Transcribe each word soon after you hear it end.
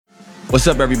What's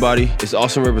up, everybody? It's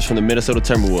Austin Rivers from the Minnesota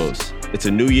Timberwolves. It's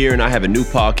a new year, and I have a new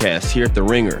podcast here at The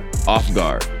Ringer, Off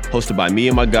Guard, hosted by me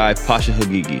and my guy, Pasha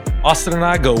Hagigi. Austin and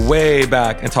I go way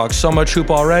back and talk so much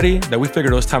hoop already that we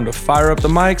figured it was time to fire up the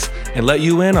mics and let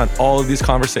you in on all of these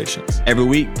conversations. Every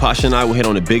week, Pasha and I will hit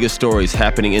on the biggest stories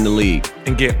happening in the league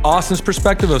and get Austin's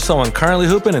perspective of someone currently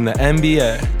hooping in the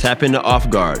NBA. Tap into Off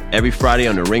Guard every Friday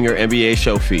on the Ringer NBA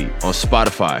show feed, on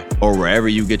Spotify, or wherever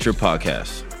you get your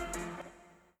podcasts.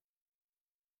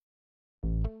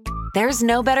 There's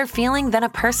no better feeling than a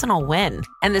personal win,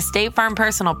 and the State Farm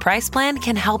Personal Price Plan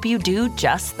can help you do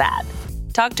just that.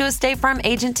 Talk to a State Farm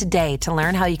agent today to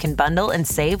learn how you can bundle and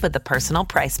save with the Personal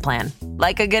Price Plan.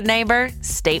 Like a good neighbor,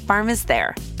 State Farm is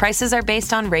there. Prices are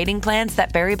based on rating plans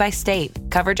that vary by state.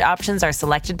 Coverage options are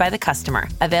selected by the customer.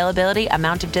 Availability,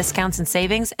 amount of discounts and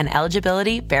savings, and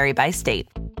eligibility vary by state.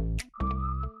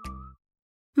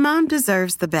 Mom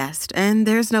deserves the best, and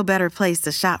there's no better place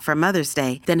to shop for Mother's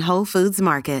Day than Whole Foods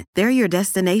Market. They're your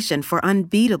destination for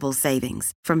unbeatable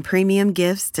savings, from premium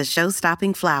gifts to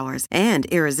show-stopping flowers and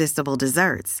irresistible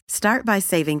desserts. Start by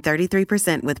saving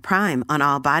 33% with Prime on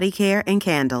all body care and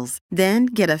candles. Then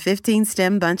get a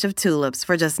 15-stem bunch of tulips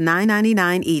for just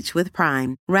 $9.99 each with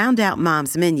Prime. Round out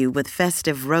Mom's menu with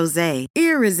festive rosé,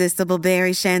 irresistible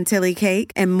berry chantilly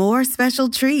cake, and more special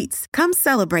treats. Come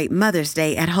celebrate Mother's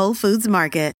Day at Whole Foods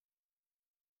Market.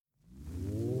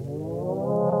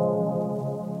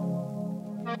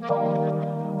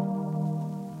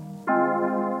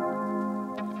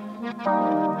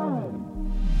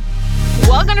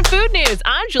 Welcome to Food News.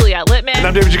 I'm Juliette Littman. And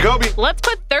I'm David Jacoby. Let's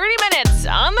put 30 minutes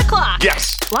on the clock.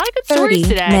 Yes. A lot of good stories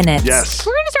today. 30 minutes. Yes.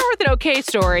 We're going to start with an okay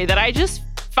story that I just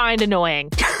find annoying.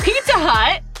 Pizza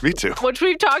Hut. Me too. Which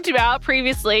we've talked about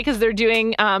previously because they're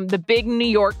doing the Big New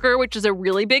Yorker, which is a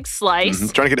really big slice. Mm-hmm.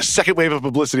 Trying to get a second wave of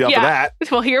publicity off of that.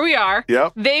 Well, here we are.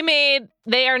 Yep.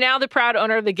 They are now the proud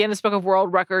owner of the Guinness Book of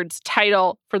World Records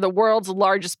title for the world's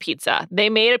largest pizza. They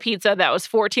made a pizza that was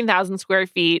 14,000 square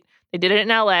feet. They did it in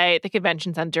LA at the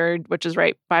convention center, which is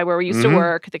right by where we used to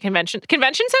work. The convention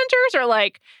centers are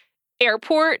like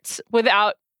airports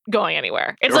without going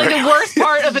anywhere. It's like the worst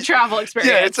part of the travel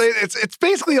experience. Yeah, it's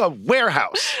basically a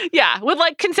warehouse. Yeah, with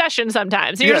like concessions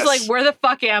sometimes. You're just like, where the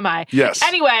fuck am I? Yes.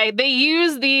 Anyway, they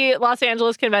use the Los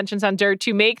Angeles Convention Center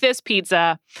to make this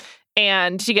pizza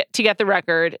and to get the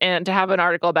record and to have an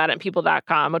article about it in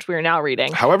people.com, which we are now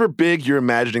reading. However big you're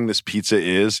imagining this pizza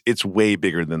is, it's way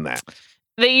bigger than that.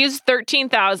 They use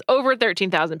over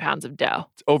 13,000 pounds of dough.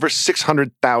 It's over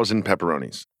 600,000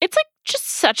 pepperonis. It's like just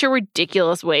such a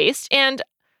ridiculous waste. And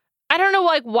I don't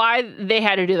know why they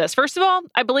had to do this. First of all,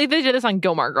 I believe they did this on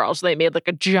Gilmore Girls. So they made like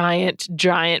a giant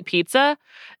pizza.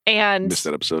 And Missed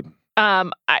that episode. I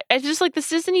just like,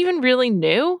 this isn't even really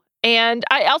new. And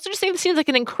I also just think this seems like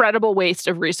an incredible waste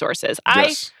of resources.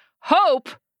 Yes. I hope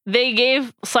they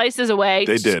gave slices away.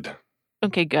 They did.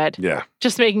 Okay, good. Yeah.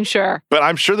 Just making sure. But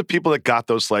I'm sure the people that got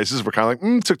those slices were kind of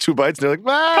like, took 2 bites. And they're like,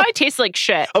 Probably tastes like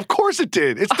shit. Of course it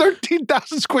did. It's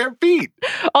 13,000 square feet.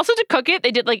 Also, to cook it, they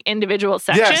did like individual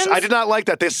sections. Yes, I did not like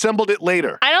that. They assembled it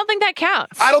later. I don't think that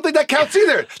counts. I don't think that counts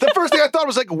either. The first thing I thought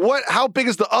was like, how big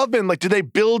is the oven? Like, did they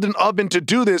build an oven to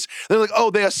do this? They're like,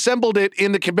 they assembled it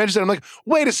in the convention center. I'm like,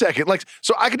 wait a second. Like,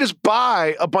 so I could just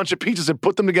buy a bunch of pizzas and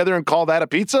put them together and call that a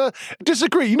pizza?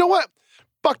 Disagree. You know what?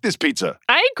 Fuck this pizza.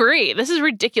 I agree. This is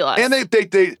ridiculous. And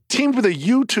they teamed with a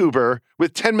YouTuber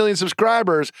with 10 million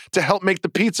subscribers to help make the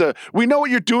pizza. We know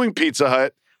what you're doing, Pizza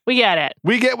Hut. We get it.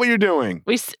 We get what you're doing.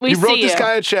 We you wrote see this you.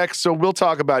 guy a check, so we'll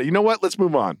talk about it. You know what? Let's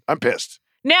move on. I'm pissed.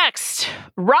 Next,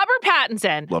 Robert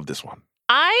Pattinson. Love this one.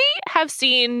 I have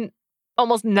seen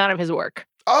almost none of his work.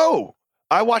 Oh,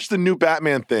 I watched the new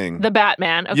Batman thing. The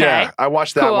Batman, okay. Yeah, I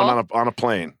watched that Cool. one on a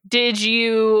plane. Did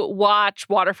you watch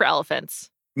Water for Elephants?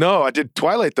 No, I did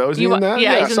Twilight, though. Isn't he in that?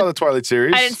 yeah, I saw the Twilight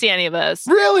series. I didn't see any of those.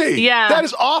 Really? Yeah. That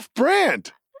is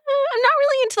off-brand. I'm not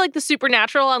really into like the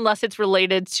supernatural unless it's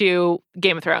related to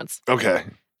Game of Thrones. Okay.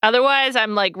 Otherwise,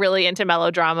 I'm like really into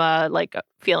melodrama, like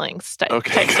feelings type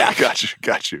stuff.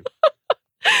 Got you.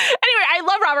 Anyway, I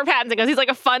love Robert Pattinson because he's like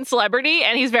a fun celebrity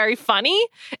and he's very funny.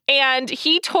 And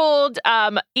he told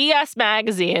ES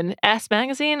Magazine,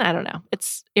 I don't know,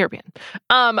 it's European,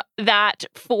 that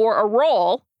for a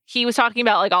role, he was talking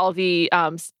about like all of the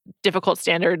difficult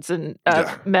standards and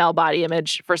male body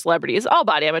image for celebrities, all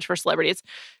body image for celebrities,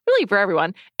 really for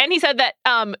everyone. And he said that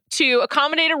to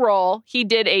accommodate a role, he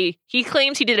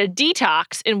claims he did a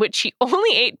detox in which he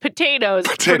only ate potatoes.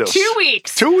 For 2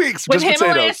 weeks. 2 weeks with just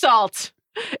Himalaya potatoes. salt.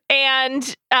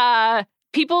 And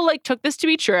people like took this to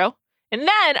be true. And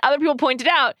then other people pointed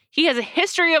out he has a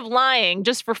history of lying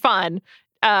just for fun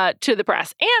to the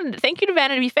press. And thank you to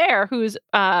Vanity Fair, who's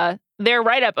their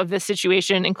write-up of this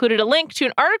situation included a link to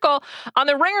an article on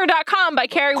theringer.com by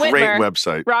Carrie Whitmer. Great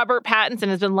website. Robert Pattinson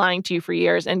has been lying to you for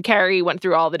years, and Carrie went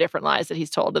through all the different lies that he's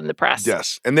told in the press.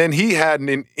 Yes. And then he had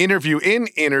an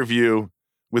interview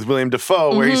with William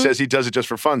Dafoe where he says he does it just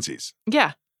for funsies.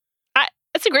 Yeah.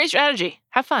 It's a great strategy.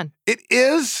 Have fun. It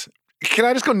is. Can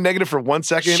I just go negative for 1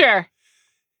 second? Sure.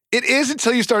 It is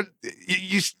until you start.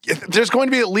 There's going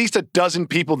to be at least a dozen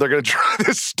people that are going to try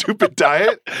this stupid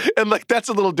diet, and like that's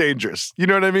a little dangerous. You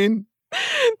know what I mean?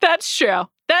 That's true.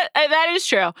 That is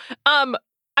true. I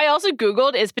also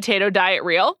Googled, is potato diet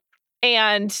real?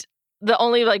 And the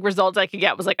only like results I could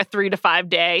get was like a 3 to 5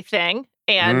 day thing,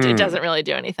 and it doesn't really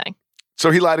do anything.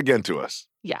 So he lied again to us.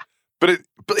 Yeah. But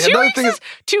another thing is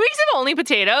 2 weeks of only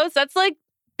potatoes. That's like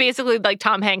basically like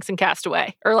Tom Hanks in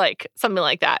Castaway, or like something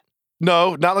like that.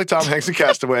 no, not like Tom Hanks in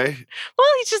Castaway. Well,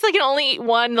 he's just like can only eat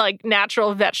one like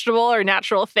natural vegetable or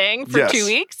natural thing for 2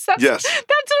 weeks. That's what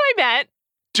I meant.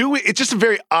 It's just a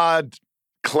very odd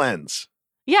cleanse.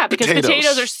 Yeah, because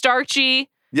potatoes are starchy.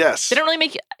 Yes. They don't really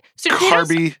make you. So Carby.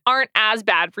 potatoes aren't as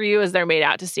bad for you as they're made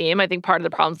out to seem. I think part of the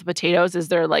problems with potatoes is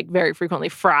they're like very frequently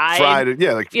fried.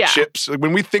 Chips. Like,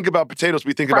 when we think about potatoes,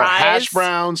 we think about hash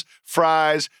browns,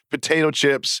 fries, potato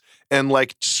chips, and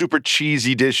like super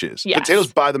cheesy dishes. Yes.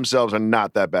 Potatoes by themselves are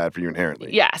not that bad for you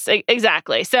inherently. Yes,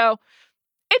 exactly. So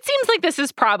it seems like this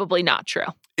is probably not true.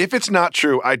 If it's not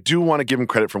true, I do want to give him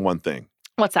credit for one thing.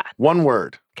 What's that? One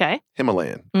word. Okay.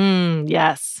 Himalayan.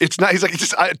 Yes. It's not. He's like,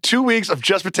 just 2 weeks of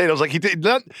just potatoes. Like he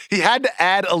had to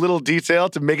add a little detail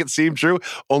to make it seem true.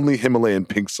 Only Himalayan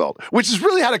pink salt, which is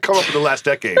really how to come up in the last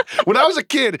decade. When I was a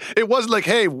kid, it wasn't like,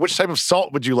 hey, which type of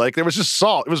salt would you like? There was just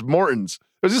salt. It was Morton's.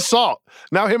 It was just salt.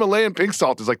 Now Himalayan pink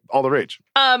salt is like all the rage.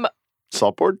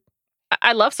 Salt board?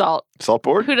 I love salt. Salt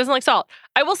board? Who doesn't like salt?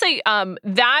 I will say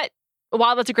that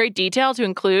while that's a great detail to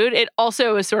include, it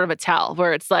also is sort of a tell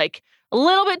where it's like a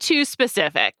little bit too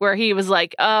specific, where he was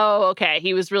like, oh, okay.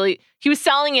 He was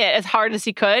selling it as hard as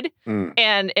he could.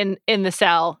 And in the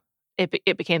sell,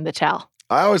 it became the tell.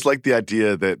 I always like the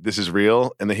idea that this is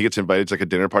real and then he gets invited to like a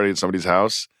dinner party at somebody's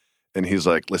house and he's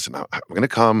like, listen, I'm going to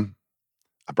come.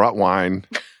 I brought wine.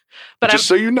 But just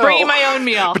so you know, bringing my own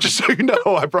meal. But just so you know,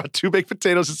 I brought 2 baked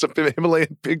potatoes and some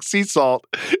Himalayan pink sea salt.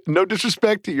 No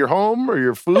disrespect to your home or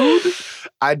your food.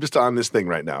 I'm just on this thing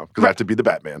right now because I have to be the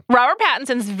Batman. Robert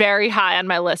Pattinson's very high on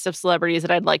my list of celebrities that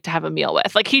I'd like to have a meal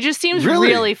with. Like, he just seems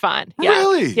really fun. Yeah.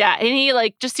 Really? Yeah. And he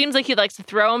like just seems like he likes to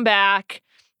throw him back,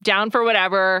 down for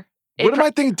whatever. What am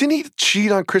I thinking? Didn't he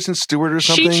cheat on Kristen Stewart or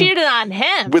something? She cheated on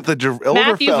him. With the older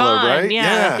Matthew fella, Vaughn. right? Yeah,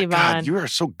 Matthew Vaughn. God, you are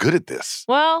so good at this.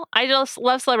 Well, I just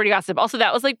love celebrity gossip. Also,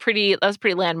 that was pretty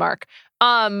landmark.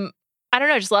 I don't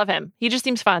know, just love him. He just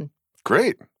seems fun.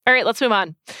 Great. All right, let's move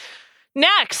on.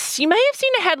 Next, you may have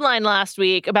seen a headline last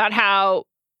week about how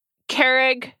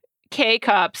Keurig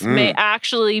K-Cups may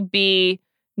actually be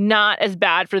not as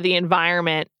bad for the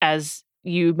environment as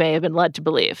you may have been led to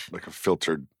believe. Like a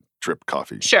filtered drip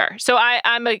coffee. Sure. So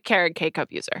I'm a Keurig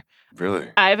K-Cup user. Really?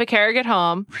 I have a Keurig at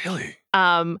home. Really?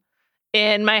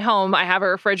 In my home, I have a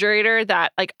refrigerator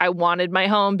that I wanted my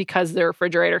home because the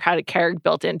refrigerator had a Keurig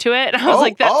built into it. And I was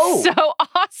like, that's so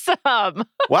awesome.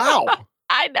 Wow.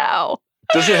 I know.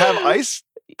 Does it have ice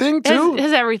thing too? It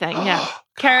has everything, yeah.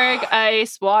 Keurig,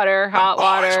 ice, water, hot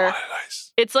water.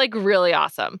 Ice. It's really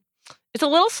awesome. It's a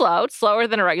little slow. It's slower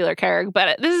than a regular Keurig,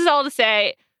 but this is all to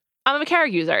say I'm a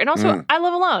Keurig user. And also, I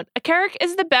live alone. A Keurig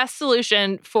is the best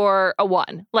solution for a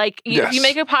one. If you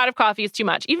make a pot of coffee, it's too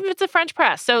much, even if it's a French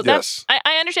press. So that's,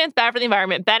 I understand it's bad for the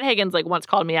environment. Ben Higgins once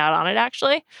called me out on it,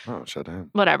 actually. Oh, shut down.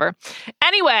 Whatever.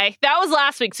 Anyway, that was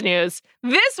last week's news.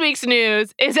 This week's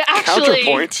news is actually...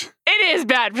 Counterpoint. It is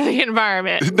bad for the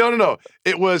environment. No.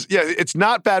 It was, it's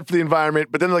not bad for the environment,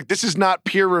 but then this is not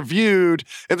peer reviewed.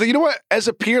 And you know what? As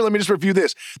a peer, let me just review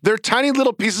this. They're tiny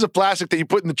little pieces of plastic that you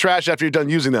put in the trash after you're done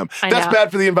using them. That's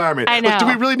bad for the environment. I know. Do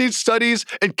we really need studies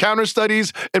and counter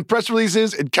studies and press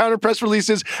releases and counter press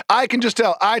releases? I can just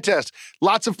tell, eye test,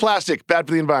 lots of plastic, bad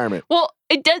for the environment. Well,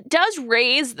 it does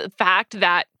raise the fact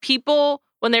that people,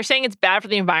 when they're saying it's bad for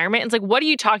the environment, it's what are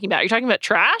you talking about? Are you talking about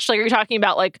trash? Are you talking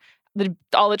about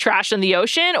all the trash in the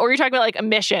ocean, or are you talking about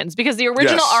emissions? Because the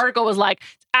original article was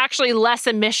actually less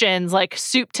emissions,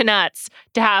 soup to nuts,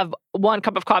 to have 1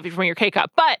 cup of coffee from your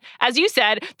K-Cup. But as you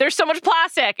said, there's so much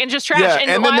plastic and just trash. Yeah,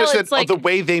 and then there's the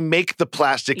way they make the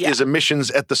plastic is emissions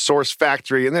at the source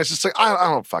factory. And there's just I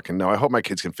don't fucking know. I hope my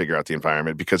kids can figure out the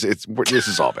environment because this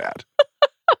is all bad.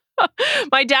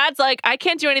 My dad's like, I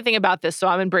can't do anything about this, so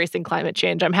I'm embracing climate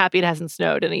change. I'm happy it hasn't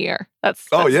snowed in a year. That's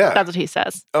what he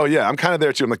says. Oh, yeah. I'm kind of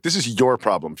there, too. I'm like, this is your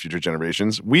problem, future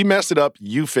generations. We messed it up.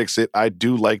 You fix it. I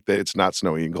do like that it's not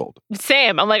snowy and cold.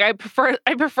 Same. I'm like, I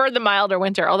prefer the milder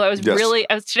winter. Although today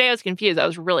I was confused. I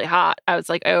was really hot. I was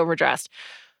like, I overdressed.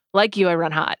 Like you, I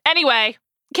run hot. Anyway,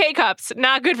 K-Cups,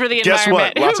 not good for the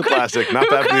environment. Guess what? Lots of plastic, not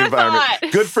bad for the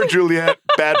environment. Good for Juliet,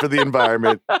 bad for the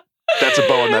environment. That's a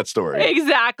bow on that story.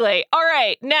 Exactly. All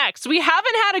right, next. We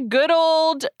haven't had a good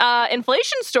old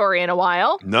inflation story in a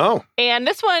while. No. And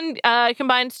this one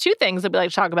combines two things that we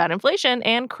like to talk about, inflation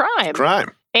and crime.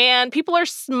 Crime. And people are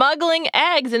smuggling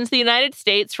eggs into the United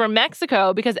States from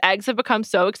Mexico because eggs have become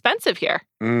so expensive here.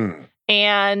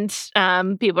 And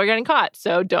people are getting caught.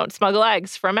 So don't smuggle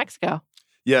eggs from Mexico.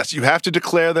 Yes, you have to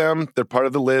declare them. They're part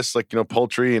of the list, like,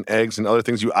 poultry and eggs and other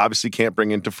things you obviously can't bring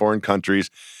into foreign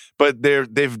countries. But there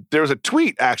was a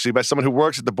tweet, actually, by someone who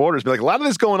works at the borders, be like, a lot of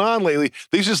this going on lately.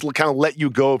 They just kind of let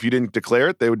you go if you didn't declare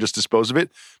it. They would just dispose of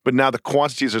it. But now the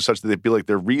quantities are such that they feel like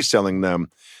they're reselling them.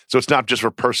 So it's not just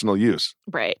for personal use.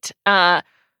 Right.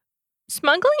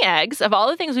 Smuggling eggs, of all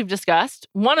the things we've discussed,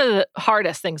 one of the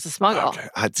hardest things to smuggle. Okay.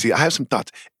 I have some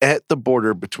thoughts. At the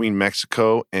border between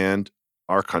Mexico and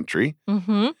our country,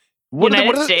 United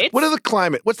States? What are the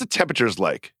climate? What's the temperatures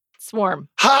like? It's warm.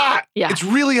 Hot. Yeah. It's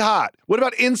really hot. What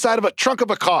about inside of a trunk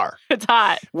of a car? It's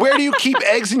hot. Where do you keep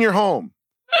eggs in your home?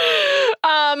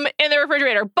 In the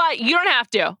refrigerator. But you don't have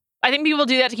to. I think people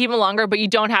do that to keep them longer, but you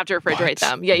don't have to refrigerate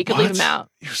them. Yeah, you could leave them out.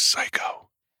 You psycho.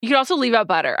 You could also leave out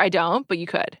butter. I don't, but you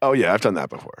could. Oh, yeah, I've done that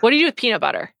before. What do you do with peanut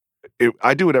butter?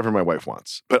 I do whatever my wife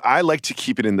wants, but I like to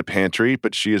keep it in the pantry,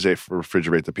 but she is a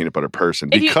refrigerate the peanut butter person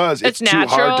because it's too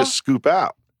hard to scoop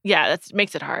out. Yeah, that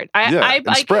makes it hard.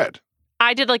 Spread.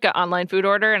 I did like an online food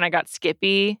order and I got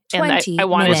Skippy. And I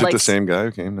wanted Was it the same guy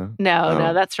who came?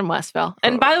 No, that's from Westville.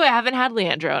 And by the way, I haven't had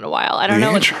Leandro in a while. I don't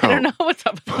know what's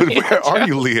up with Leandro. Where are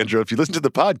you, Leandro? If you listen to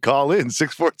the pod, call in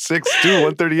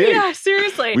 646-2138. Yeah,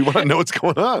 seriously. We want to know what's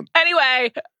going on.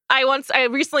 Anyway, I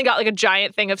recently got like a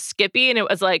giant thing of Skippy and it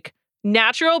was like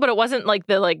natural, but it wasn't like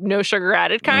the no sugar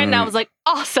added kind. And I was like,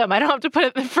 awesome. I don't have to put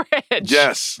it in the fridge.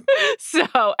 Yes.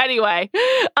 So anyway,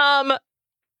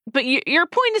 but your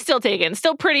point is still taken.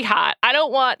 Still pretty hot. I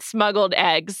don't want smuggled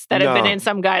eggs that have been in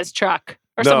some guy's truck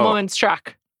or some woman's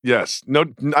truck. Yes. No,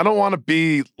 I don't want to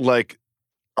be like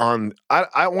on.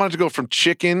 I want it to go from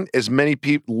chicken, as many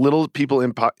little people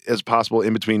as possible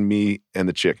in between me and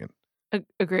the chicken.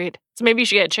 Agreed. So maybe you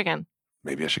should get a chicken.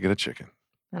 Maybe I should get a chicken.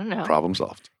 I don't know. Problem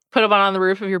solved. Put it on the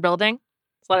roof of your building.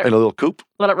 In a little coop.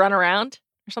 Let it run around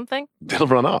or something. It'll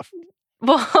run off.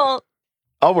 Well,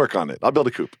 I'll work on it. I'll build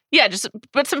a coop. Yeah, just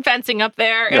put some fencing up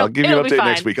there. Yeah, I'll give you an update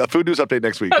next week. A food news update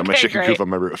next week on my chicken coop on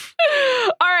my roof.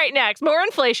 All right, next, more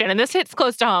inflation, and this hits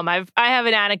close to home. I have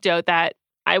an anecdote that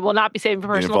I will not be saving for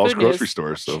personal food news. It involves grocery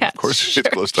stores, so of course it's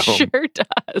close to home. Sure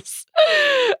does.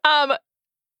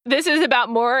 This is about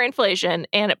more inflation,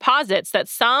 and it posits that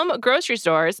some grocery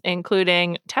stores,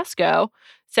 including Tesco,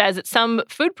 says that some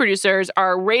food producers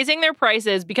are raising their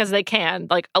prices because they can,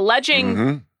 like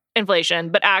alleging inflation,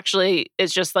 but actually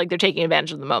it's just like they're taking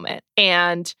advantage of the moment.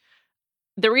 And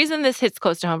the reason this hits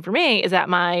close to home for me is at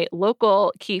my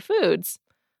local Key Foods,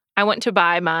 I went to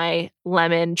buy my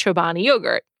lemon Chobani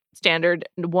yogurt, standard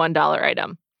 $1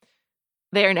 item.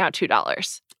 They are now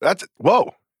 $2.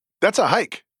 That's a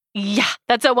hike. Yeah,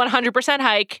 that's a 100%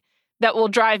 hike that will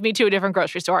drive me to a different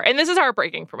grocery store. And this is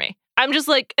heartbreaking for me. I'm just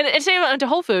like, and today I went to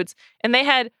Whole Foods and they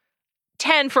had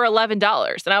 10 for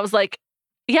 $11. And I was like,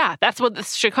 yeah, that's what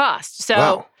this should cost.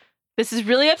 So this is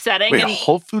really upsetting. Wait,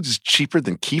 Whole Foods is cheaper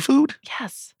than Key Food?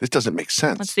 Yes. This doesn't make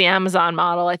sense. That's the Amazon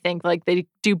model, I think. Like they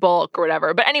do bulk or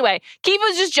whatever. But anyway, Key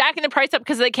Food's just jacking the price up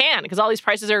because they can, because all these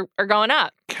prices are going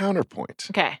up. Counterpoint.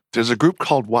 Okay. There's a group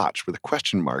called Watch with a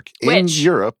question mark in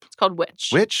Europe. It's called Which.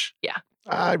 Which? Yeah.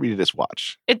 I read it as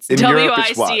Watch. It's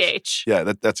W-I-C-H.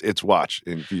 Yeah, it's Watch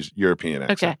in European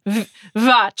accent. Okay.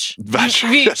 Watch.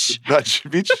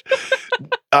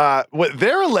 What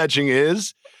they're alleging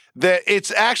is that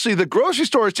it's actually the grocery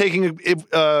store is taking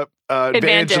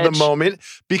advantage of the moment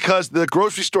because the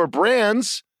grocery store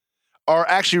brands are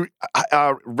actually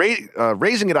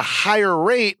raising at a higher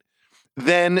rate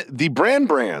than the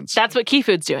brands. That's what Key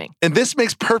Food's doing. And this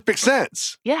makes perfect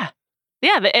sense. Yeah.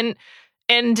 Yeah.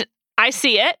 And I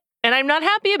see it, and I'm not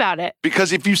happy about it.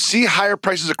 Because if you see higher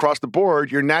prices across the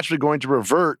board, you're naturally going to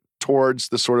revert towards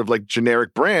the sort of like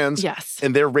generic brands. Yes.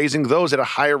 And they're raising those at a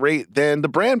higher rate than the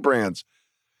brands.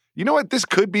 You know what? This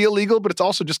could be illegal, but it's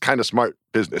also just kind of smart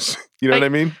business. You know what I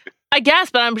mean? I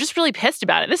guess, but I'm just really pissed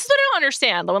about it. This is what I don't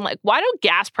understand. I'm like, why don't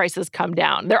gas prices come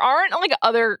down? There aren't like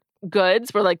other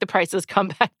goods where like the prices come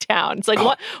back down. It's like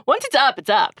once it's up, it's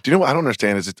up. Do you know what I don't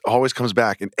understand is it always comes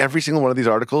back. In every single one of these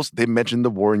articles, they mention the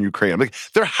war in Ukraine. I'm like,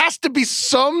 there has to be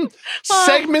some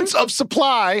segments of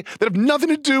supply that have nothing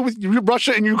to do with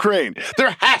Russia and Ukraine.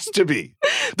 There has to be.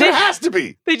 There has to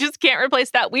be. They just can't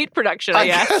replace that wheat production, I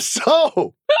guess. I guess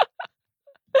so.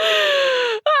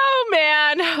 Oh,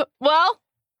 man. Well,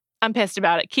 I'm pissed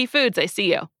about it. Key Foods, I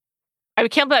see you. I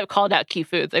can't believe I've called out Key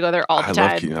Foods. I go there all the time.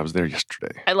 I love Key. I was there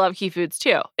yesterday. I love Key Foods,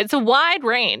 too. It's a wide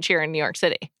range here in New York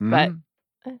City, but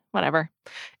whatever.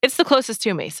 It's the closest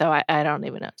to me, so I don't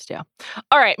even know what to do.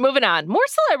 All right, moving on. More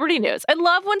celebrity news. I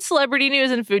love when celebrity news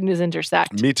and food news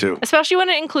intersect. Me too. Especially when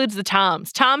it includes the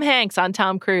Toms. Tom Hanks on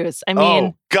Tom Cruise. I mean...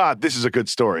 Oh, God, this is a good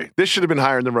story. This should have been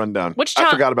higher in the rundown. I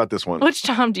forgot about this one. Which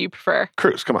Tom do you prefer?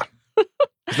 Cruise, come on.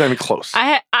 It's not even close.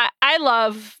 I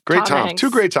love great Tom Toms. Hanks. Two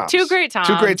great Toms. Two great Toms.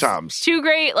 Two great Toms. Two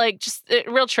great, like, just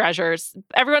real treasures.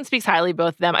 Everyone speaks highly of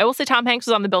both of them. I will say Tom Hanks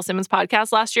was on the Bill Simmons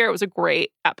podcast last year. It was a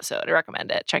great episode. I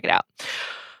recommend it. Check it out.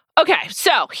 Okay,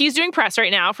 so he's doing press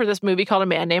right now for this movie called A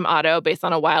Man Named Otto, based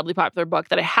on a wildly popular book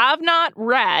that I have not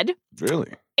read.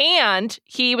 Really? And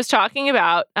he was talking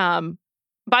about...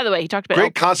 by the way, he talked about...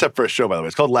 Great concept for a show, by the way.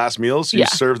 It's called Last Meals. You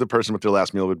serve the person what their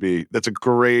last meal would be. That's a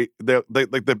great... The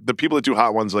people that do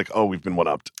hot ones like, oh, we've been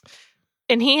one-upped.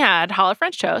 And he had challah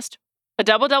French toast, a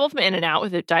double-double from In-N-Out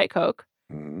with a Diet Coke,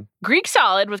 Greek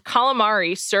salad with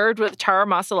calamari served with tara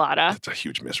masalata. That's a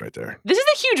huge miss right there. This is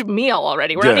a huge meal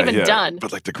already. We're not even done.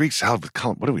 But like the Greek salad with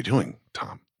calamari, what are we doing,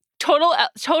 Tom? Total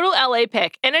LA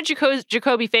pick. And a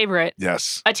Jacoby favorite.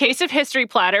 Yes. A taste of history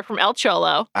platter from El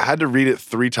Cholo. I had to read it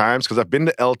 3 times because I've been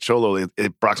to El Cholo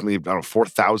approximately,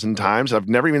 4,000 times. I've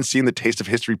never even seen the taste of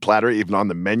history platter even on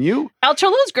the menu. El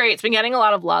Cholo is great. It's been getting a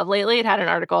lot of love lately. It had an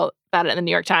article about it in the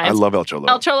New York Times. I love El Cholo.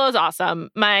 El Cholo is awesome.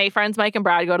 My friends Mike and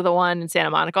Brad go to the one in Santa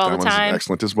Monica all the time. That one's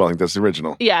excellent as well. I think that's the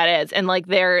original. Yeah, it is. And like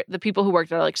the people who work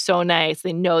there are like so nice.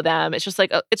 They know them. It's just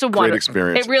like it's a great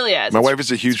experience. It really is. My wife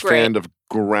is a huge fan of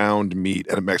ground meat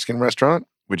at a Mexican restaurant,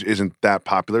 which isn't that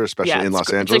popular, especially in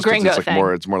Los Angeles. It's a gringo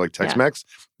thing. It's more like Tex-Mex.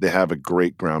 They have a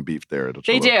great ground beef there at El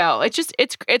Cholo. They do.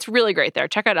 It's really great there.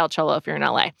 Check out El Cholo if you're in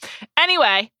LA.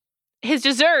 Anyway, his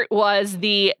dessert was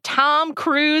the Tom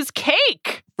Cruise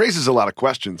cake. Raises a lot of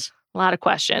questions. A lot of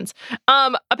questions.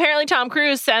 Apparently, Tom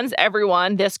Cruise sends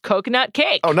everyone this coconut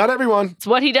cake. Oh, not everyone. It's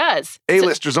what he does.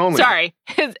 A-listers only. Sorry.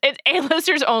 It's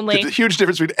A-listers only. There's a huge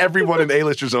difference between everyone and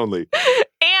A-listers only.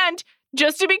 And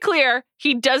just to be clear,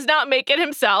 he does not make it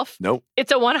himself. Nope.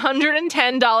 It's a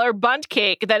 $110 bundt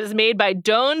cake that is made by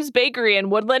Doan's Bakery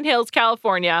in Woodland Hills,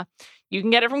 California. You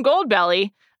can get it from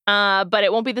Goldbelly. But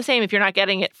it won't be the same if you're not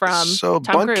getting it from Tom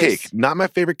bundt Cruise. Cake, not my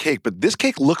favorite cake, but this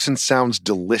cake looks and sounds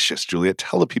delicious, Julia.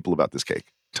 Tell the people about this cake.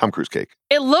 Tom Cruise cake.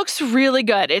 It looks really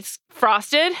good. It's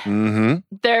frosted. Mm-hmm.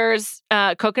 There's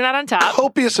coconut on top.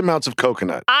 Copious amounts of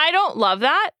coconut. I don't love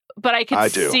that, but I can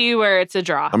see where it's a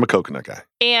draw. I'm a coconut guy.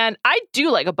 And I do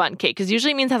like a bundt cake because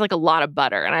usually it means it has like a lot of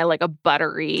butter, and I like a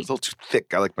buttery. It's a little too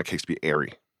thick. I like my cakes to be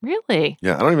airy. Really?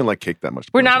 Yeah, I don't even like cake that much.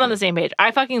 We're not on the same page.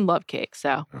 I fucking love cake,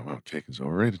 so. Oh, well, cake is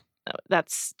overrated.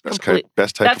 That's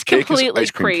best type of cake is ice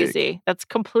cream crazy. Cake. That's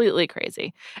completely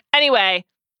crazy. Anyway,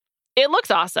 it looks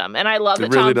awesome, and I love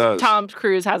that really Tom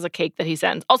Cruise has a cake that he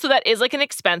sends. Also, that is like an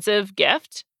expensive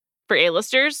gift for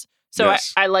A-listers, so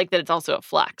yes. I like that it's also a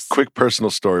flex. Quick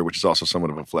personal story, which is also somewhat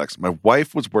of a flex. My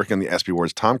wife was working on the ESPY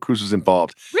Awards. Tom Cruise was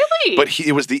involved. Really? But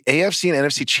it was the AFC and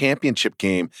NFC championship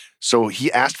game, so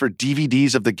he asked for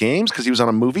DVDs of the games because he was on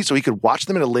a movie, so he could watch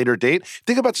them at a later date.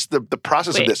 Think about the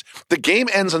process of this. The game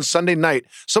ends on Sunday night.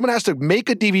 Someone has to make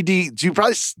a DVD. You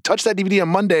probably touch that DVD on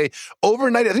Monday.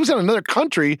 Overnight, I think he was in another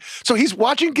country. So he's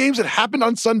watching games that happened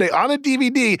on Sunday on a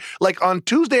DVD, like on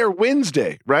Tuesday or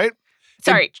Wednesday, right?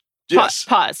 Sorry. Yes.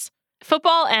 Pause.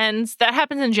 Football ends. That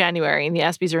happens in January, and the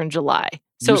ESPYs are in July.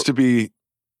 So used to be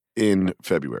in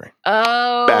February.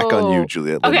 Oh, back on you,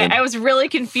 Juliet. Okay, I was really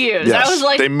confused. Yes, I was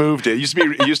like, they moved it. It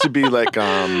used to be like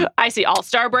I see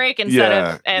All-Star break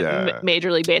instead of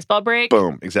Major League Baseball break.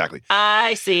 Boom, exactly.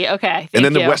 I see. Okay, and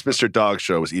then the Westminster Dog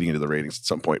Show was eating into the ratings at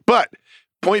some point. But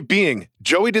point being,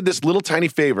 Joey did this little tiny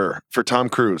favor for Tom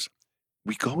Cruise.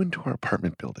 We go into our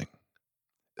apartment building.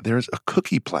 There's a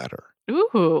cookie platter.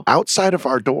 Ooh. Outside of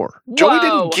our door. Whoa. Joey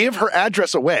didn't give her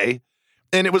address away,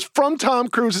 and it was from Tom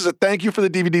Cruise as a thank you for the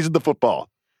DVDs of the football.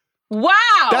 Wow.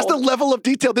 That's the level of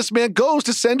detail this man goes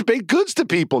to send baked goods to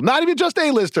people, not even just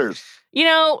A-listers. You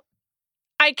know,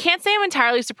 I can't say I'm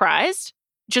entirely surprised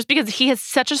just because he has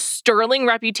such a sterling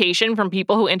reputation from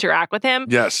people who interact with him.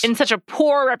 Yes. And such a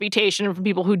poor reputation from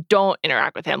people who don't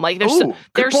interact with him. Like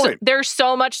there's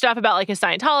so much stuff about like his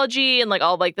Scientology and like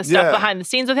all like the stuff behind the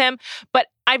scenes with him. But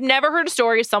I've never heard a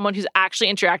story of someone who's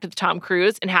actually interacted with Tom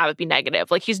Cruise and have it be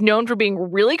negative. Like he's known for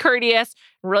being really courteous,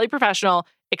 really professional,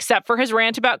 except for his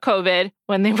rant about COVID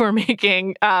when they were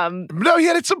making... No, he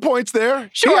had some points there.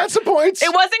 Sure. He had some points.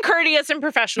 It wasn't courteous and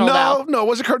professional, though. No, it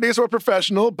wasn't courteous or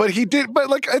professional, but he did... But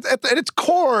like at its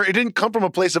core, it didn't come from a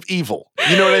place of evil.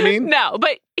 You know what I mean? No,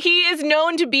 but he is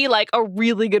known to be like a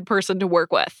really good person to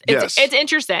work with. It's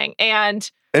interesting.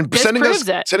 And sending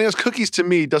us cookies to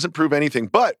me doesn't prove anything,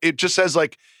 but it just says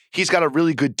like, he's got a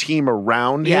really good team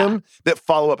around him that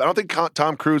follow up. I don't think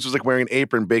Tom Cruise was like wearing an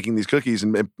apron baking these cookies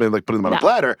and like putting them on a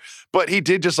platter, but he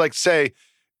did just like say,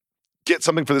 get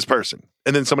something for this person.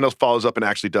 And then someone else follows up and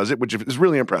actually does it, which is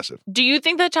really impressive. Do you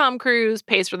think that Tom Cruise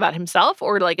pays for that himself,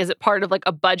 or like is it part of like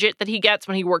a budget that he gets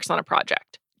when he works on a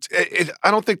project?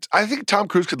 I think Tom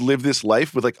Cruise could live this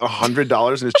life with like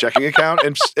 $100 in his checking account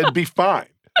and it'd be fine.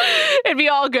 It'd be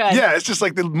all good. Yeah, it's just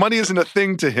like the money isn't a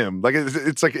thing to him. Like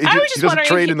it's like he doesn't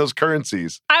trade in those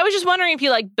currencies. I was just wondering if he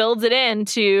like builds it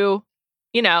into,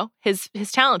 you know, his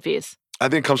talent fees. I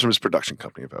think it comes from his production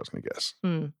company, if I was going to guess.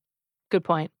 Good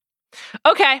point.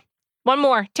 Okay, one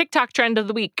more TikTok trend of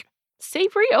the week: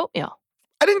 savory oatmeal.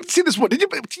 I didn't see this one. Did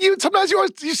you? Sometimes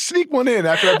you sneak one in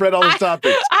after I've read all these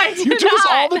topics. I did you do this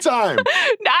all the time.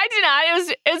 I did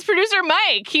not. It was producer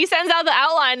Mike. He sends out the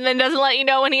outline and then doesn't let you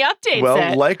know when he updates it.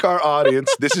 Well, like our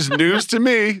audience, this is news to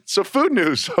me. So food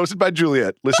news, hosted by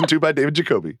Juliet, listened to by David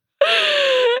Jacoby.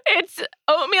 It's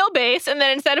oatmeal base, and then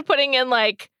instead of putting in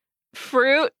like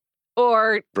fruit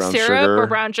or syrup or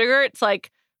brown sugar, it's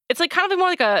like kind of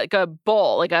more like a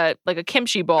bowl, like a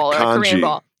kimchi bowl or a Korean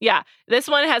bowl. Yeah. This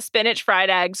one has spinach, fried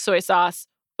eggs, soy sauce,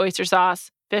 oyster sauce,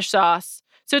 fish sauce.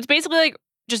 So it's basically like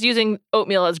just using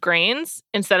oatmeal as grains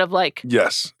instead of like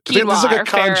yes. Quinoa this is like a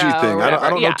kanji thing. I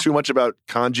don't know too much about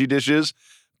kanji dishes,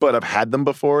 but I've had them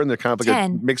before, and they're kind of like a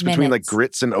mix between like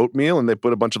grits and oatmeal, and they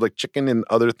put a bunch of like chicken and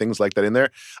other things like that in there.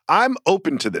 I'm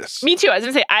open to this. Me too. I was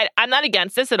gonna say I'm not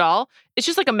against this at all. It's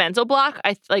just like a mental block.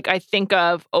 I think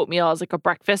of oatmeal as like a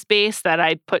breakfast base that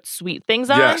I put sweet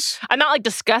things on. Yes. I'm not like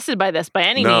disgusted by this by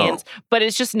any means, but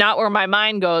it's just not where my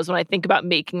mind goes when I think about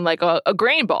making like a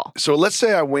grain bowl. So let's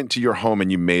say I went to your home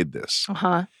and you made this.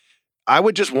 I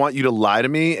would just want you to lie to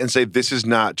me and say, this is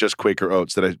not just Quaker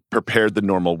Oats that I prepared the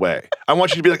normal way. I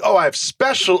want you to be like, oh, I have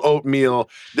special oatmeal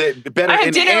that better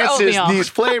enhances these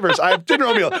flavors. I have dinner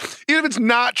oatmeal. Even if it's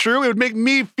not true, it would make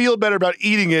me feel better about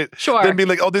eating it than being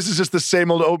like, oh, this is just the same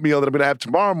old oatmeal that I'm going to have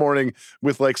tomorrow morning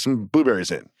with like some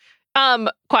blueberries in.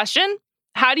 Question.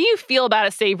 How do you feel about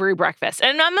a savory breakfast?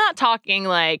 And I'm not talking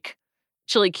like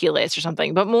chili quiles or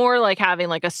something, but more like having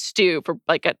like a stew for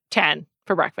like a 10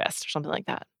 for breakfast or something like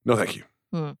that. No, thank you.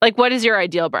 Like, what is your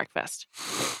ideal breakfast?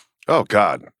 Oh,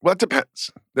 God. Well, it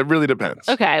depends. It really depends.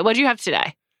 Okay. What do you have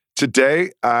today? Today,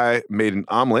 I made an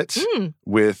omelet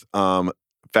with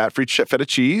fat-free feta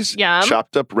cheese,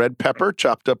 chopped up red pepper,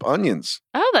 chopped up onions.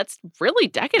 Oh, that's really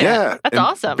decadent. Yeah. That's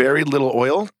awesome. Very little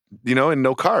oil, and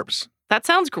no carbs. That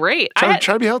sounds great. Try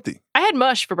to be healthy. I had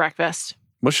mush for breakfast.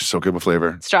 Mush is so good with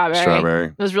flavor. Strawberry.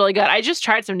 It was really good. I just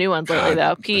tried some new ones lately,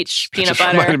 though. Peach, peanut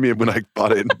butter. It reminded me of when I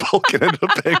bought it in bulk and ended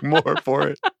up paying more for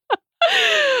it.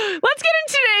 Let's get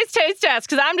into today's taste test,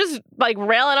 because I'm just like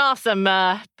railing off some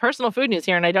personal food news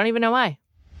here, and I don't even know why.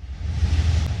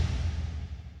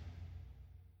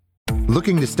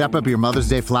 Looking to step up your Mother's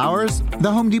Day flowers? The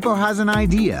Home Depot has an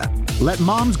idea. Let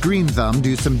Mom's Green Thumb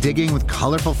do some digging with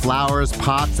colorful flowers,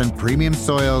 pots, and premium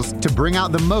soils to bring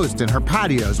out the most in her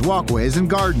patios, walkways, and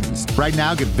gardens. Right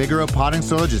now, get Vigoro potting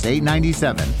soil just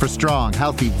 $8.97 for strong,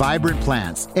 healthy, vibrant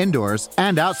plants, indoors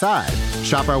and outside.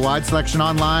 Shop our wide selection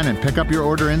online and pick up your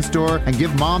order in-store and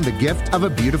give Mom the gift of a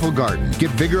beautiful garden. Get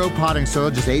Vigoro potting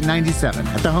soil just $8.97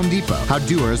 at the Home Depot. How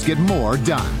doers get more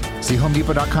done. See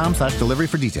homedepot.com/delivery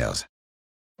for details.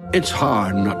 It's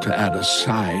hard not to add a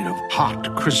side of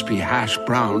hot, crispy hash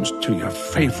browns to your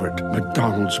favorite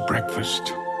McDonald's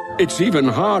breakfast. It's even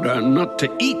harder not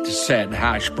to eat said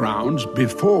hash browns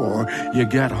before you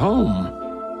get home.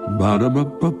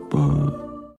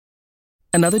 Ba-da-ba-ba-ba.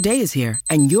 Another day is here,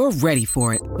 and you're ready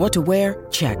for it. What to wear?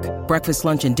 Check. Breakfast,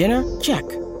 lunch, and dinner? Check.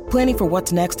 Planning for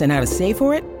what's next and how to save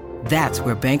for it? That's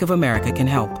where Bank of America can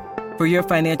help. For your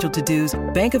financial to-dos,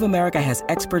 Bank of America has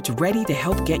experts ready to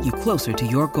help get you closer to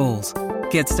your goals.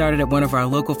 Get started at one of our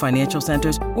local financial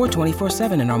centers or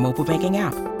 24/7 in our mobile banking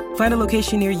app. Find a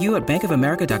location near you at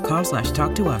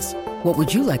bankofamerica.com/talktous. What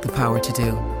would you like the power to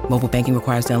do? Mobile banking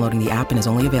requires downloading the app and is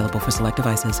only available for select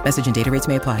devices. Message and data rates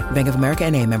may apply. Bank of America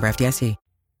NA, member FDIC.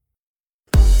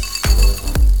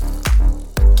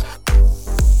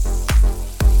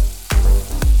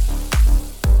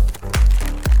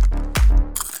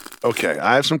 Okay,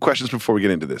 I have some questions before we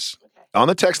get into this. On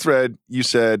the text thread, you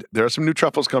said there are some new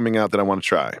truffles coming out that I want to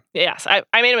try. Yes, I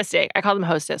made a mistake. I called them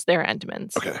Hostess. They're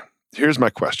Entenmann's. Okay, here's my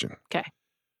question. Okay.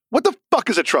 What the fuck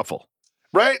is a truffle?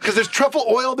 Right? Because there's truffle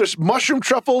oil, there's mushroom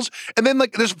truffles, and then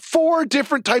like there's 4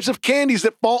 different types of candies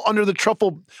that fall under the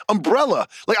truffle umbrella.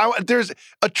 Like there's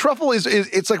a truffle is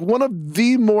it's like one of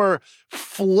the more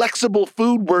flexible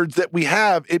food words that we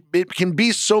have. It can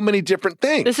be so many different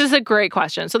things. This is a great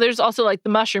question. So there's also like the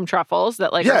mushroom truffles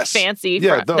that like are fancy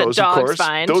those, that dogs of course.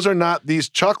 find. Those are not these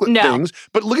chocolate things.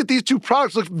 But look at these 2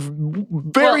 products. Look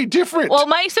very different. Well,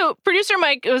 producer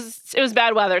Mike, it was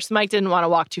bad weather, so Mike didn't want to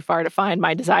walk too far to find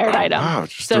my desired item. Wow,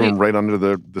 just threw him right under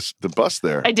the bus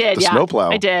there. I did, the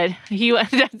snowplow. I did.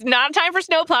 Not time for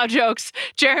snowplow jokes.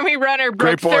 Jeremy Renner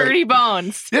broke 30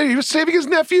 bones. Yeah, he was saving his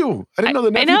nephew. I didn't know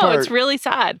the nephew part. It's really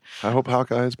sad. I hope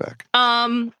Hawkeye is back.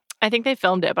 I think they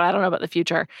filmed it, but I don't know about the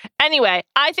future. Anyway,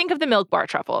 I think of the Milk Bar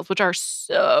truffles, which are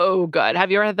so good.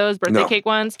 Have you ever had those birthday cake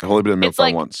ones? I've only been a Milk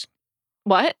Bar once.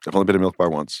 What? I've only been a Milk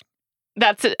Bar once.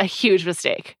 That's a huge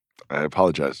mistake. I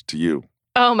apologize to you.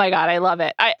 Oh my God, I love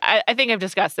it. I think I've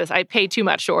discussed this. I pay too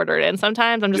much to order it, and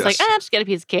sometimes I'm just like, just get a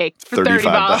piece of cake for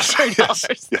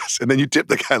 $30. Yes, and then you tip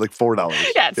the guy like $4.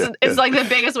 Yeah, it's like the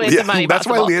biggest waste of money That's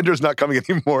possible. why Leandra's not coming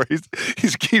anymore.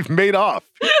 He's made off.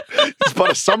 He's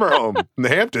bought a summer home in the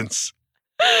Hamptons.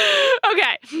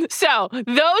 Okay, so those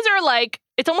are like,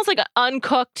 it's almost like an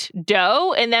uncooked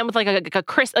dough, and then with like a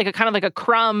crisp, like a kind of like a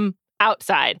crumb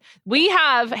outside. We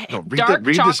have dark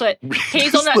chocolate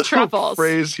hazelnut truffles.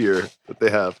 Phrase here that they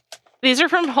have. These are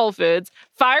from Whole Foods.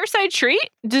 Fireside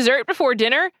treat, dessert before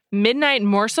dinner, midnight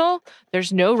morsel.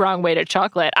 There's no wrong way to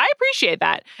chocolate. I appreciate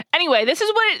that. Anyway, this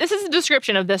is the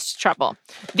description of this truffle.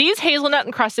 These hazelnut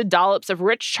encrusted dollops of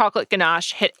rich chocolate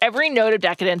ganache hit every note of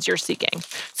decadence you're seeking.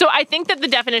 So I think that the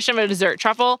definition of a dessert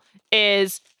truffle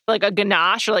is like a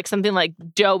ganache or like something like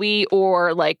doughy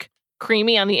or like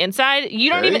creamy on the inside. You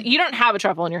don't have a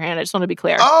truffle in your hand. I just want to be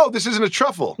clear. Oh, this isn't a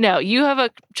truffle. No, you have a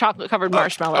chocolate covered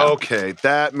marshmallow. Okay,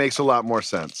 that makes a lot more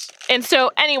sense. And so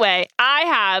anyway, I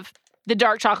have the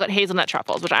dark chocolate hazelnut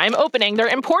truffles, which I'm opening. They're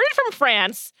imported from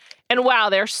France, and wow,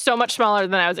 they're so much smaller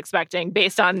than I was expecting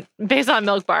based on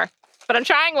Milk Bar. But I'm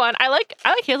trying one. I like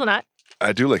hazelnut.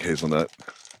 I do like hazelnut.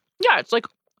 Yeah, it's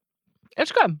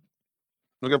good.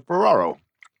 Look at Ferraro.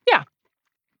 Yeah.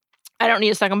 I don't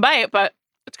need a second bite, but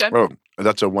it's good. Oh,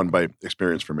 that's a 1-bite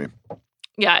experience for me.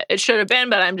 Yeah, it should have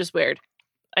been, but I'm just weird.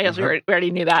 I guess we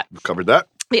already knew that. We covered that.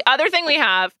 The other thing we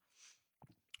have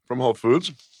from Whole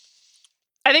Foods.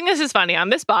 I think this is funny. On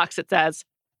this box, it says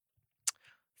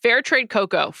Fair Trade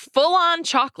Cocoa, full-on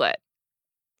chocolate.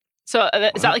 So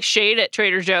is that like shade at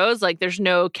Trader Joe's? Like there's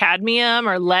no cadmium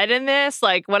or lead in this?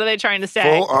 Like what are they trying to say?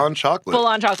 Full-on chocolate.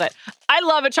 Full-on chocolate. I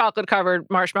love a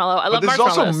chocolate-covered marshmallow. I love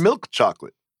marshmallows. There's also milk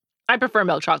chocolate. I prefer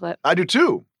milk chocolate. I do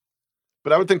too.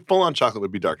 But I would think full-on chocolate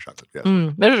would be dark chocolate, yes.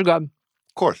 This is good.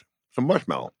 Of course. Some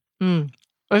marshmallow.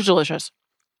 It's delicious.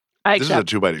 This is a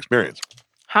 2-bite experience.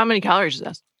 How many calories is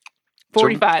this?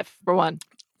 45 for one.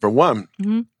 For one?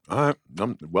 Mm-hmm. All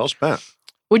right. Well spent.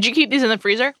 Would you keep these in the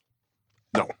freezer?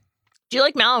 No. Do you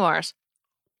like Malomars?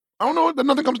 I don't know.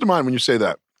 Nothing comes to mind when you say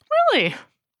that. Really?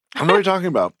 I don't know what you're talking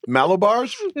about.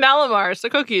 Malobars? Malomars, the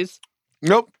cookies.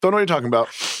 Nope. Don't know what you're talking about.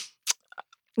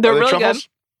 They're really truffles?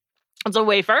 Good. It's a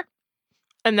wafer,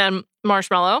 and then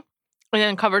marshmallow, and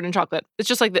then covered in chocolate. It's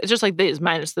just like these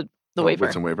minus the wafer.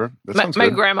 It's a wafer. That sounds my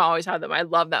good. grandma always had them. I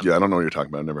love them. Yeah, I don't know what you're talking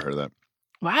about. I've never heard of that.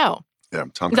 Wow. Yeah,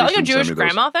 Tom Is that Cruise like a didn't send Jewish me those.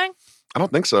 grandma thing? I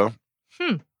don't think so.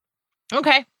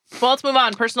 Okay. Well, let's move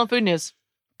on. Personal food news.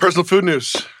 Personal food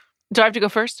news. Do I have to go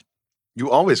first? You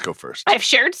always go first. I've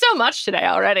shared so much today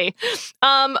already.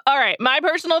 All right. My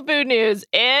personal food news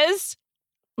is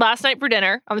last night for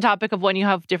dinner, on the topic of when you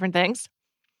have different things,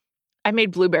 I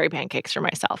made blueberry pancakes for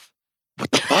myself. What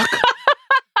the fuck?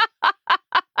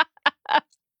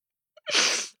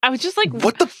 I was just like,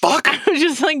 what the fuck? I was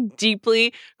just like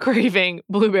deeply craving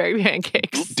blueberry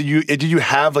pancakes. Did you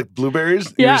have like blueberries?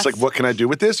 Yes. You're just like, what can I do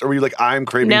with this? Or were you like, I'm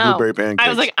craving blueberry pancakes? I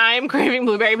was like, I'm craving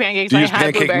blueberry pancakes. Do you use I had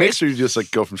pancake blueberries. mix or you just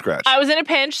like go from scratch? I was in a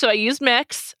pinch, so I used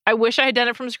mix. I wish I had done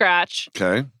it from scratch.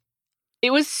 Okay. It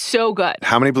was so good.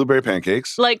 How many blueberry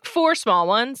pancakes? Like 4 small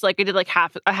ones. Like I did like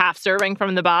a half serving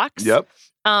from the box. Yep.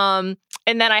 And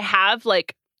then I have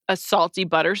like a salty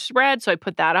butter spread, so I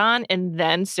put that on and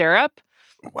then syrup.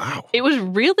 Wow. It was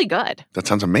really good. That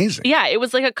sounds amazing. Yeah, it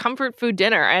was like a comfort food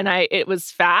dinner, and it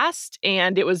was fast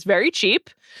and it was very cheap.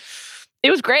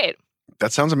 It was great.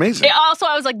 That sounds amazing. Also,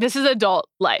 I was like, this is adult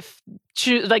life.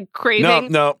 Like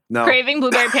craving craving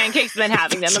blueberry pancakes and then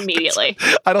having them immediately.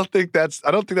 I don't think that's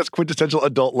quintessential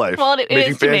adult life. Well, it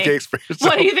making is to pancakes me. for yourself.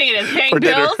 What do you think it is? Paying for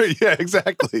bills? dinner. Yeah,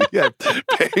 exactly. Yeah.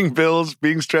 Paying bills,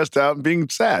 being stressed out, and being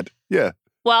sad. Yeah.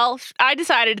 Well, I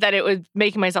decided that it was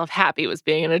making myself happy was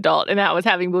being an adult, and that was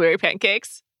having blueberry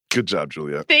pancakes. Good job,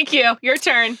 Julia. Thank you. Your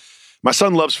turn. My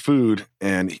son loves food,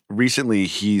 and recently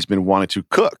he's been wanting to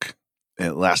cook.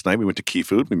 And last night we went to Key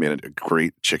Food. We made a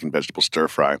great chicken vegetable stir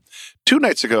fry. 2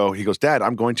 nights ago, he goes, Dad,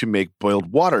 I'm going to make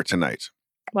boiled water tonight.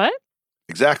 What?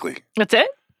 Exactly. That's it?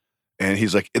 And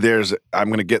he's like, I'm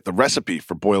going to get the recipe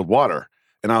for boiled water.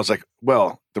 And I was like,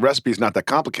 well, the recipe is not that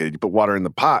complicated. You put water in the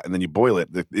pot and then you boil it.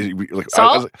 Salt?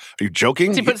 I was like, are you joking?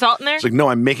 Does he put salt in there? He's like, no,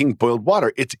 I'm making boiled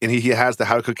water. And he has the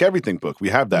How to Cook Everything book. We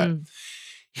have that.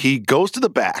 He goes to the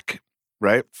back,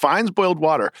 right? Finds boiled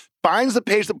water, finds the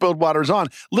page that boiled water is on.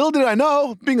 Little did I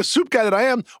know, being a soup guy that I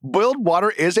am, boiled water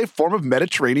is a form of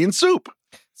Mediterranean soup.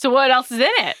 So what else is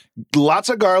in it? Lots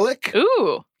of garlic.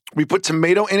 Ooh. We put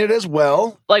tomato in it as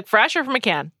well. Like fresh or from a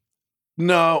can?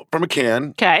 No, from a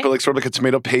can. Okay. But like sort of like a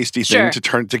tomato pasty thing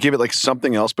to give it like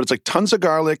something else. But it's like tons of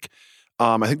garlic.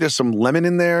 I think there's some lemon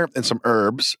in there and some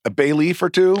herbs, a bay leaf or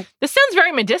 2. This sounds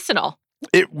very medicinal.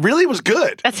 It really was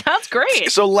good. That sounds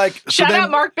great. So shout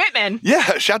out Mark Bittman.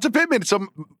 Yeah, shout to Bittman. So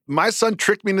my son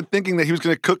tricked me into thinking that he was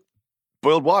going to cook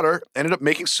boiled water. Ended up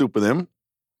making soup with him.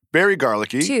 Very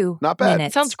garlicky. 2 Not bad.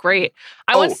 minutes. Sounds great.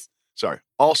 Sorry.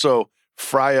 Also,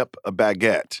 fry up a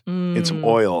baguette in some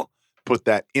oil. Put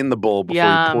that in the bowl before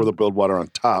you pour the boiled water on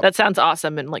top. That sounds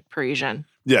awesome and like Parisian.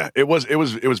 Yeah, it was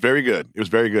very good. It was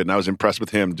very good, and I was impressed with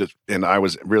him. And I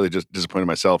was really just disappointed in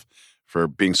myself for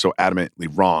being so adamantly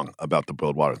wrong about the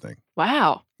boiled water thing.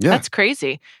 Wow. Yeah. That's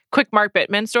crazy. Quick Mark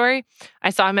Bittman story.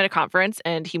 I saw him at a conference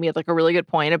and he made like a really good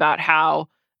point about how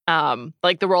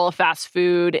like the role of fast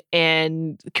food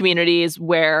in communities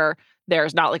where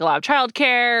there's not like a lot of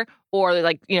childcare or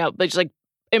like, you know, just like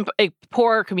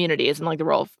poor communities and like the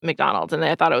role of McDonald's. And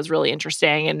I thought it was really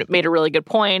interesting and made a really good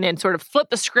point and sort of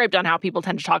flipped the script on how people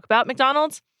tend to talk about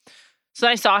McDonald's. So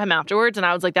I saw him afterwards and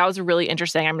I was like, that was really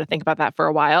interesting. I'm going to think about that for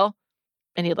a while.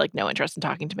 And he had like no interest in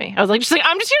talking to me. I was like, I'm just here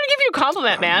to give you a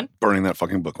compliment, man. Burning that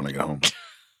fucking book when I get home.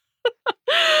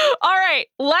 All right,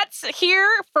 let's hear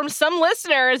from some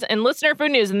listeners in Listener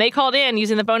Food News. And they called in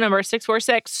using the phone number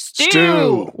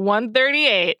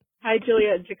 646-STEW-138. Hi,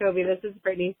 Julia and Jacoby. This is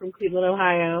Brittany from Cleveland,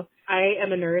 Ohio. I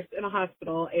am a nurse in a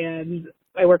hospital, and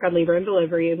I work on labor and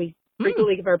delivery, and we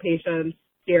frequently give our patients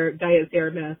Diet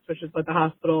Sierra Mist, which is what the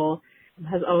hospital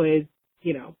has always,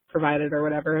 provided or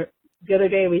whatever. The other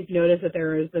day, we've noticed that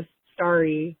there is this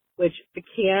Starry, which the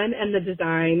can and the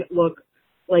design look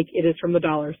like it is from the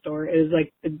dollar store. It is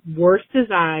like the worst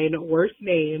design, worst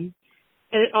name,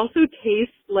 and it also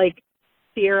tastes like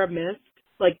Sierra Mist.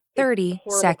 Like 30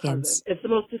 seconds. Cousin. It's the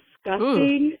most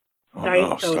disgusting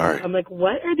diet soda. Sorry. I'm like,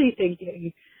 what are they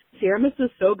thinking? Sierra Mist is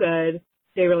so good.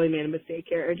 They really made a mistake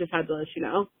here. I just had to let you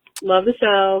know. Love the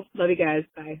show. Love you guys.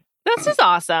 Bye. That's just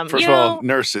awesome. First of all,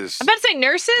 nurses. I'm about to say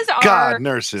nurses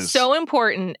nurses. So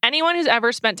important. Anyone who's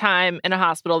ever spent time in a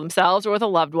hospital themselves or with a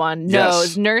loved one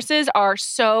knows nurses are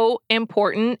so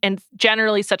important and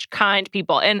generally such kind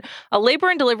people. And a labor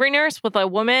and delivery nurse with a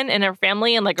woman and her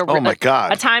family and like a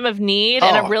time of need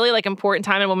and a really like important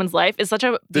time in a woman's life is such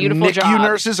a beautiful job. The NICU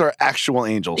nurses are actual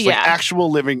angels, like actual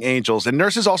living angels. And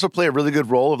nurses also play a really good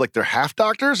role of like they're half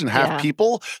doctors and half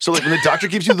people. So like when the doctor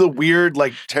gives you the weird,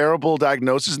 like terrible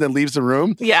diagnosis and then leaves the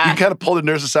room, you can kind of pull the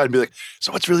nurse aside and be like,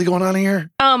 so what's really going on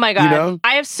here? Oh my God.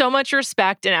 I have so much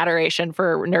respect and adoration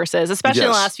for nurses, especially in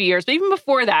the last few years, but even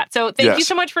before that. So thank you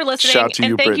so much for listening. Shout to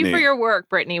you, thank Brittany. you for your work,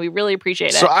 Brittany. We really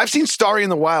appreciate it. So I've seen Starry in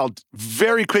the Wild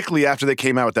very quickly after they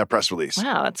came out with that press release.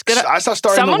 Wow, that's good. I saw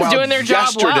Starry in the Wild doing their job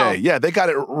yesterday. well. Yeah, they got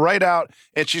it right out.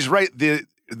 And she's right. The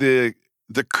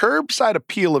curbside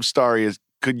appeal of Starry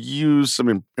could use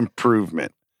some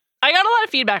improvement. I got a lot of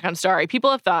feedback on Starry.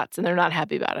 People have thoughts and they're not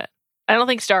happy about it. I don't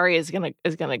think Starry is gonna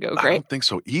go great. I don't think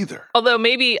so either. Although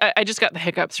maybe I just got the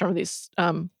hiccups from these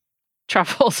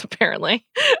truffles, apparently.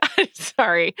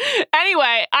 Sorry.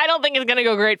 Anyway, I don't think it's gonna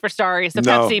go great for Starry. So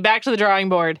Pepsi, back to the drawing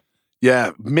board.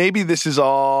 Yeah, maybe this is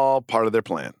all part of their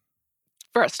plan.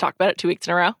 For us to talk about it 2 weeks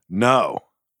in a row? No.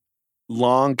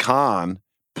 Long Con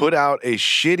put out a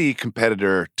shitty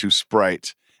competitor to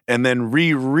Sprite and then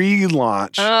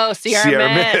relaunch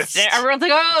Sierra Mist. Everyone's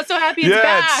like, oh, so happy it's back.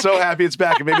 Yeah, it's so happy it's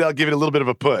back. And maybe I'll give it a little bit of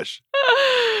a push.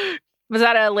 Was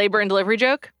that a labor and delivery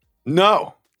joke?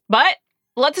 No. But?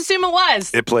 Let's assume it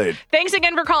was. It played. Thanks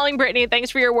again for calling, Brittany. Thanks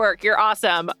for your work. You're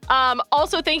awesome.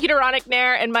 Also, thank you to Ronik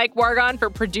Nair and Mike Wargon for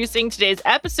producing today's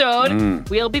episode.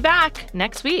 We'll be back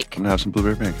next week. I'm going to have some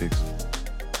blueberry pancakes.